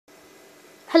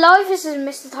Hello, this is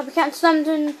Mr. Tabby and I'm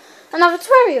doing another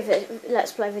Terraria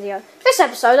Let's Play video. This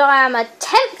episode I am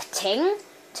attempting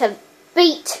to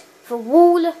beat the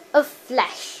wall of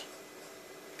flesh.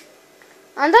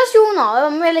 And as you all know,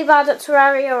 I'm really bad at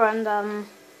Terraria and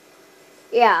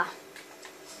yeah.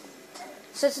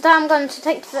 So today I'm going to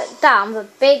take down the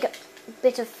big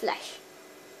bit of flesh.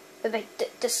 The big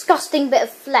disgusting bit of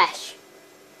flesh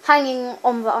hanging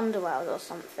on the underworld or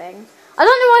something. I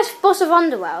don't know why it's boss of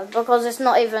Underworld, because it's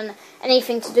not even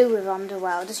anything to do with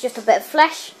Underworld. It's just a bit of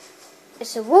flesh.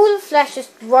 It's a wall of flesh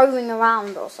just roaming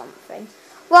around or something.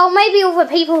 Well, maybe all the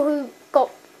people who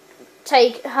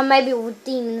maybe all the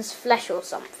demons' flesh or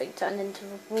something turned into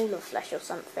the wall of flesh or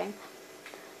something.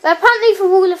 But apparently the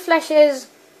wall of flesh is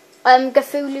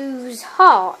Cthulhu's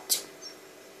heart.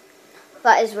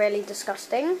 That is really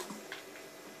disgusting.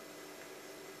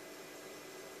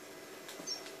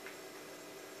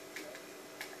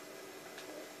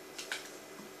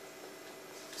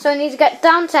 So I need to get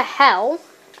down to hell,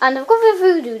 and I've got the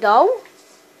voodoo doll.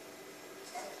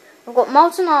 I've got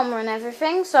molten armor and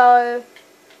everything, so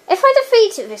if I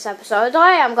defeat it this episode,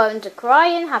 I am going to cry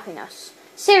in happiness.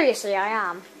 Seriously, I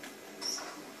am.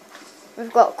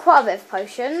 We've got quite a bit of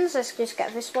potions. Let's just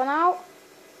get this one out.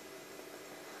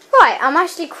 Right, I'm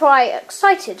actually quite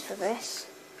excited for this.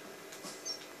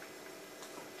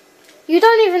 You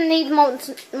don't even need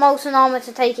molten armor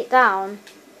to take it down.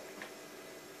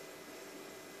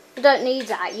 You don't need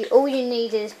that. All you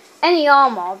need is any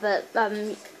armor, but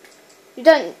you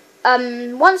don't.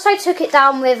 Once I took it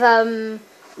down with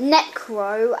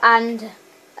Necro and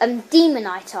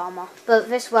Demonite armor, but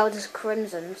this world is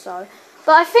Crimson, so.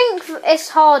 But I think it's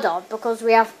harder because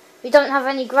we don't have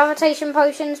any gravitation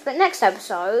potions. But next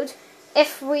episode,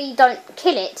 if we don't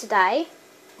kill it today,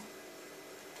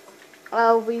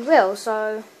 we will.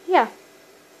 So yeah.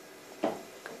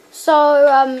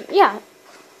 So yeah.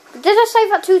 Did I say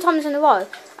that 2 times in a row?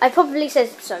 I probably said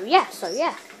so yeah,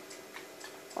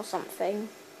 or something.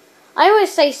 I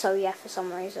always say so yeah for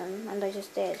some reason, and I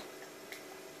just did.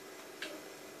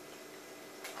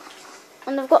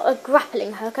 And I've got a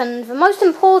grappling hook, and the most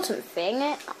important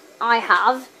thing I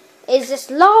have is this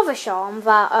lava charm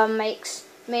that makes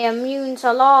me immune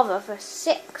to lava for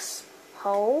 6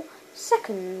 whole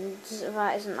seconds.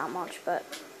 That isn't that much, but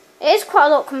it is quite a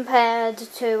lot compared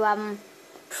to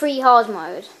pre-hard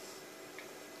mode.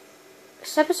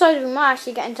 This episode we might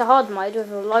actually get into hard mode with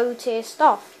the low tier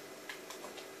stuff.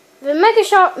 The mini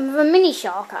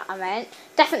shark I meant,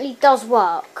 definitely does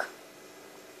work.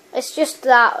 It's just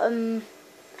that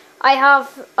I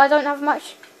don't have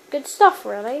much good stuff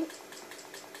really.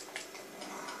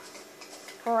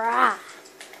 And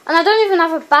I don't even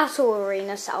have a battle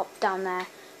arena set up down there,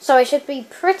 so I should be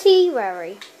pretty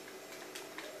wary.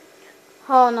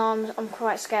 Oh no, I'm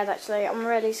quite scared actually. I'm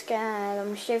really scared.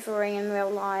 I'm shivering in real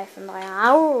life and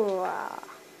ow.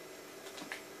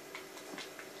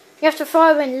 You have to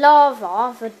throw in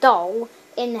lava, the doll,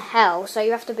 in hell. So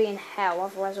you have to be in hell,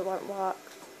 otherwise it won't work.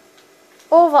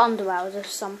 Or the underworld, as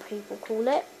some people call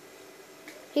it.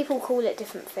 People call it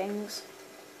different things.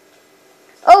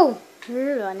 Oh!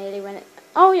 I nearly went it.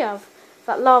 Oh yeah,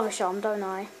 that lava charm, don't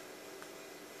I?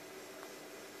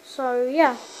 So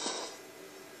yeah.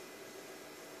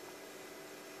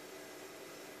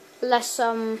 Less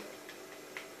well,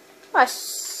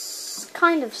 it's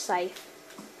kind of safe.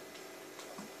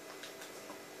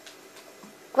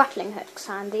 Grappling hook's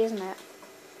handy, isn't it?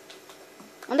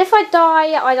 And if I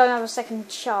die, I don't have a second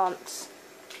chance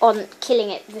on killing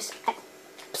it this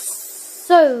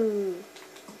episode.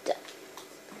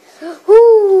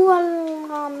 Ooh,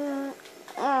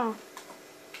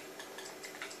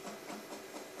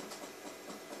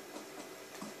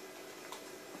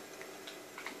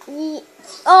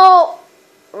 Oh,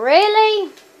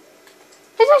 really?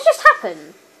 Did that just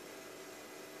happen?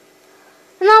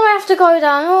 And now I have to go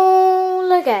down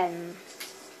all again.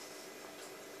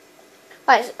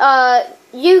 Right,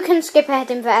 you can skip ahead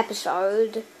in the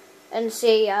episode and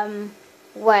see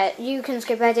where you can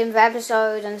skip ahead in the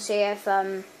episode and see if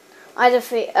when I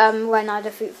defeat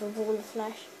the wall of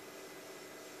flesh.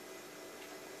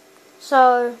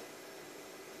 So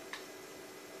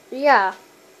yeah.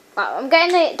 Right, I'm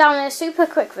getting it down there super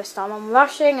quick this time. I'm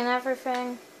rushing and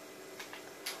everything.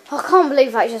 I can't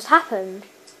believe that just happened.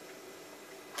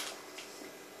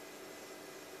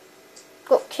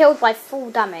 Got killed by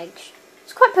full damage.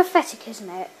 It's quite pathetic, isn't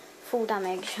it? Full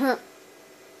damage.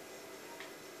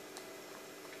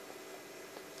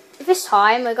 This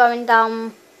time we're going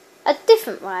down a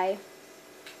different way.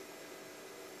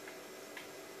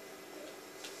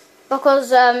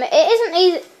 Because it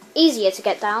isn't easier to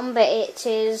get down, but it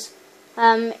is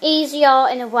easier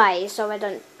in a way, so I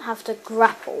don't have to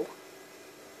grapple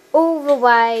all the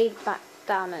way back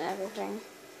down and everything.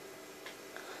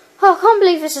 Oh, I can't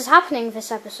believe this is happening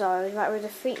this episode. Like, we're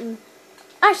defeating...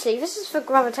 Actually, this is for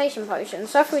gravitation potion,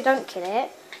 so if we don't kill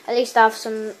it, at least I have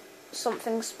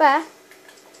something spare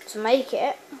to make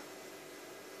it.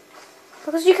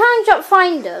 Because you can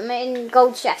find them in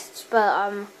gold chests,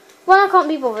 but one, I can't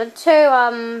be bothered. Two,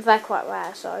 they're quite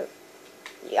rare, so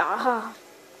yeah.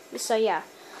 So yeah,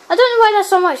 I don't know why there's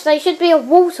so much. They should be a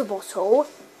water bottle,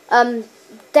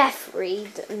 death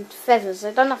reed and feathers.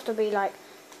 They don't have to be like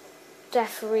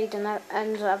death reed and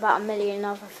about a million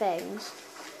other things.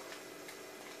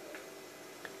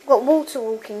 Got water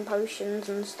walking potions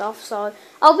and stuff, so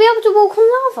I'll be able to walk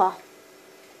on lava.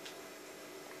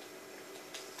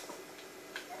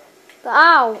 But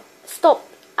ow, stop,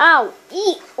 ow,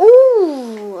 eat,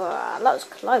 ooh, that was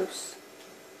close.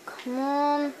 Come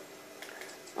on.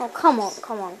 Oh, come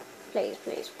on, please,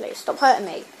 stop hurting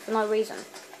me for no reason.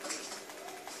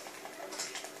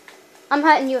 I'm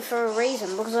hurting you for a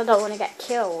reason, because I don't want to get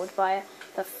killed by a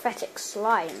pathetic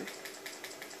slime.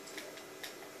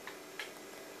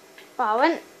 Well, I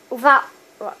went that,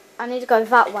 I need to go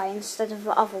that way instead of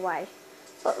the other way.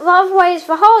 But the other way is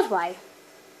the hard way.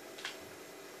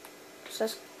 So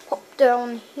let's pop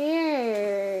down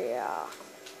here.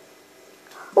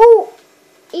 Oh,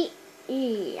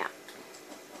 yeah.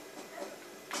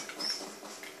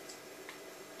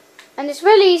 And it's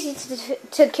really easy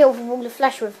to kill the wall of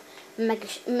flesh with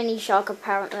mini shark.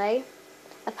 Apparently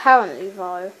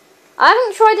though, I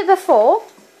haven't tried it before.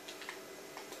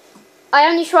 I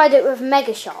only tried it with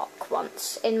Mega Shark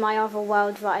once in my other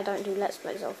world that I don't do Let's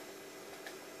Plays of.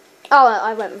 Oh,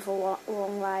 I went the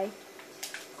wrong way.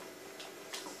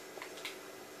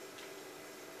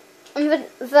 And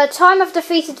the time I've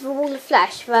defeated the wall of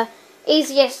flesh, the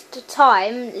easiest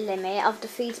time limit I've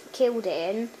killed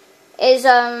it in is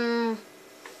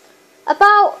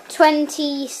about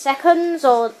 20 seconds,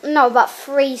 or no, about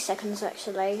 3 seconds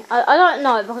actually. I don't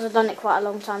know because I've done it quite a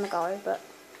long time ago, but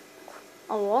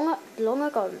long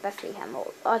ago in Bethlehem,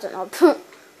 or I don't know.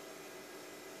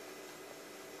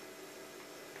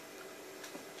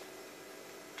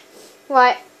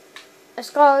 Right, let's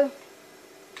go.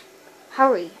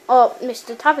 Hurry. Oh,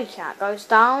 Mr. Tabby Cat goes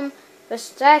down the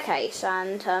staircase,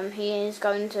 and he is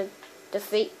going to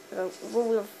defeat the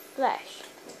wall of flesh.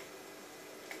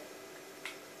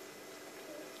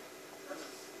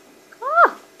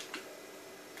 Ah!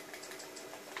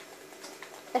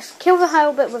 Let's kill the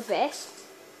whole bit with this.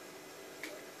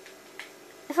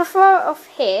 If I throw it off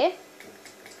here,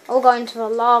 I'll go into the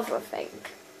lava, I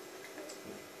think.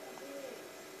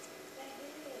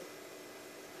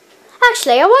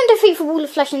 Actually, I won't defeat the wall of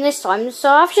flesh in this time, so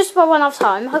I've just about run out of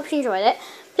time. Hope you enjoyed it.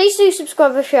 Please do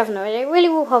subscribe if you haven't already. It really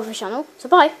will help the channel. So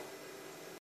bye.